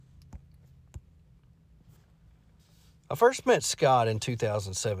I first met Scott in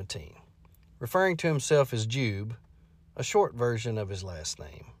 2017, referring to himself as Jube, a short version of his last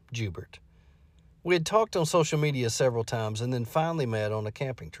name, Jubert. We had talked on social media several times and then finally met on a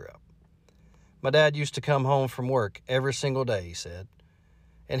camping trip. My dad used to come home from work every single day, he said,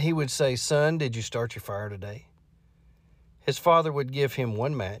 and he would say, "Son, did you start your fire today?" His father would give him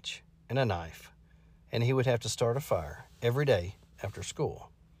one match and a knife, and he would have to start a fire every day after school.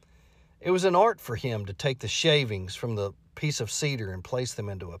 It was an art for him to take the shavings from the piece of cedar and place them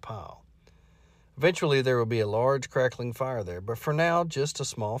into a pile. Eventually, there would be a large crackling fire there, but for now, just a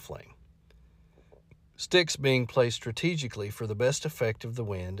small flame. Sticks being placed strategically for the best effect of the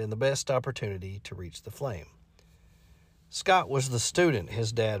wind and the best opportunity to reach the flame. Scott was the student,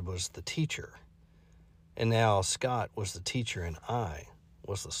 his dad was the teacher. And now Scott was the teacher and I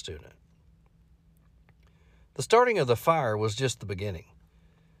was the student. The starting of the fire was just the beginning.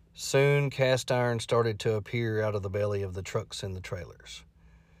 Soon cast iron started to appear out of the belly of the trucks and the trailers.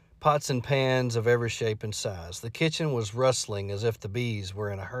 Pots and pans of every shape and size. The kitchen was rustling as if the bees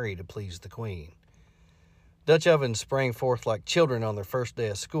were in a hurry to please the queen. Dutch ovens sprang forth like children on their first day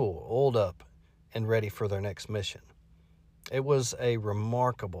of school, oiled up and ready for their next mission. It was a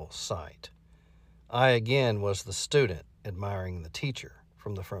remarkable sight. I again was the student admiring the teacher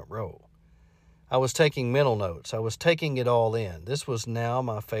from the front row. I was taking mental notes. I was taking it all in. This was now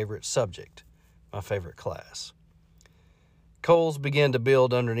my favorite subject, my favorite class. Coals began to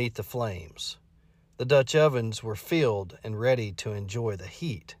build underneath the flames. The Dutch ovens were filled and ready to enjoy the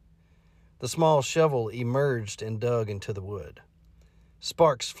heat. The small shovel emerged and dug into the wood.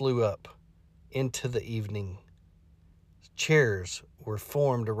 Sparks flew up into the evening. Chairs were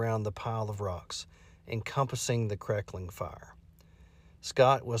formed around the pile of rocks, encompassing the crackling fire.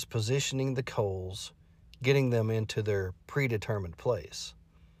 Scott was positioning the coals, getting them into their predetermined place.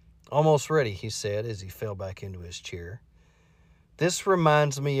 "Almost ready," he said as he fell back into his chair. "This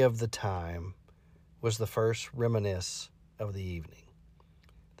reminds me of the time," was the first reminiscence of the evening.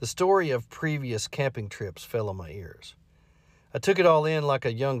 The story of previous camping trips fell on my ears. I took it all in like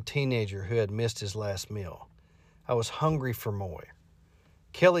a young teenager who had missed his last meal. I was hungry for more.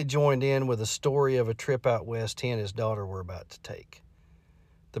 Kelly joined in with a story of a trip out west he and his daughter were about to take.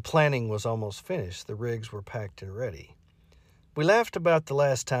 The planning was almost finished. The rigs were packed and ready. We laughed about the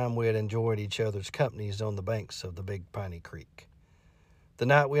last time we had enjoyed each other's companies on the banks of the Big Piney Creek. The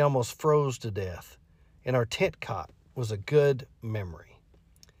night we almost froze to death in our tent cot was a good memory.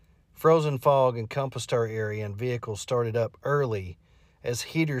 Frozen fog encompassed our area and vehicles started up early as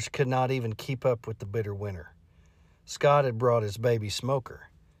heaters could not even keep up with the bitter winter. Scott had brought his baby smoker.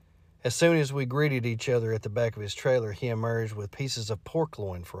 As soon as we greeted each other at the back of his trailer, he emerged with pieces of pork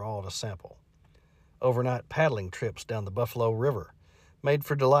loin for all to sample. Overnight paddling trips down the Buffalo River made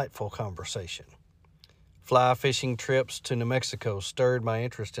for delightful conversation. Fly fishing trips to New Mexico stirred my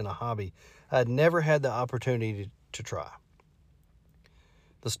interest in a hobby I had never had the opportunity to try.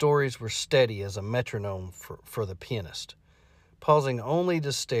 The stories were steady as a metronome for the pianist, pausing only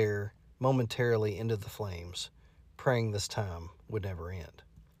to stare momentarily into the flames, praying this time would never end.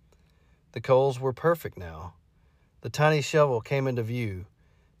 The coals were perfect now. The tiny shovel came into view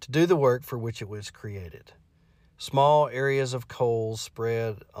to do the work for which it was created. Small areas of coals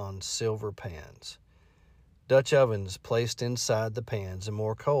spread on silver pans. Dutch ovens placed inside the pans and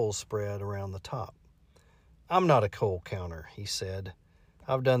more coals spread around the top. "I'm not a coal counter," he said.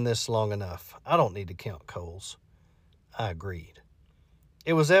 "I've done this long enough. I don't need to count coals." I agreed.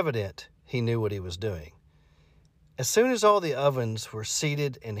 It was evident he knew what he was doing. As soon as all the ovens were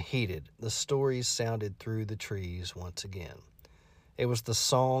seated and heated, the stories sounded through the trees once again. It was the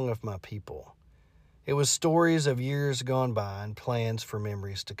song of my people. It was stories of years gone by and plans for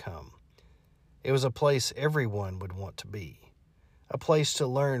memories to come. It was a place everyone would want to be, a place to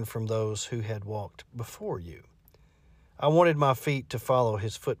learn from those who had walked before you. I wanted my feet to follow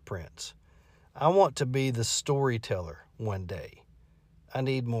his footprints. I want to be the storyteller one day. I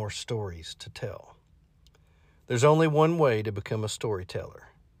need more stories to tell. There's only one way to become a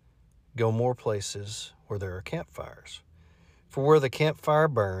storyteller. Go more places where there are campfires. For where the campfire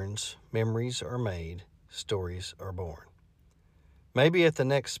burns, memories are made, stories are born. Maybe at the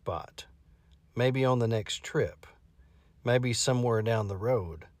next spot, maybe on the next trip, maybe somewhere down the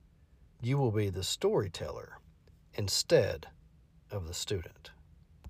road, you will be the storyteller instead of the student.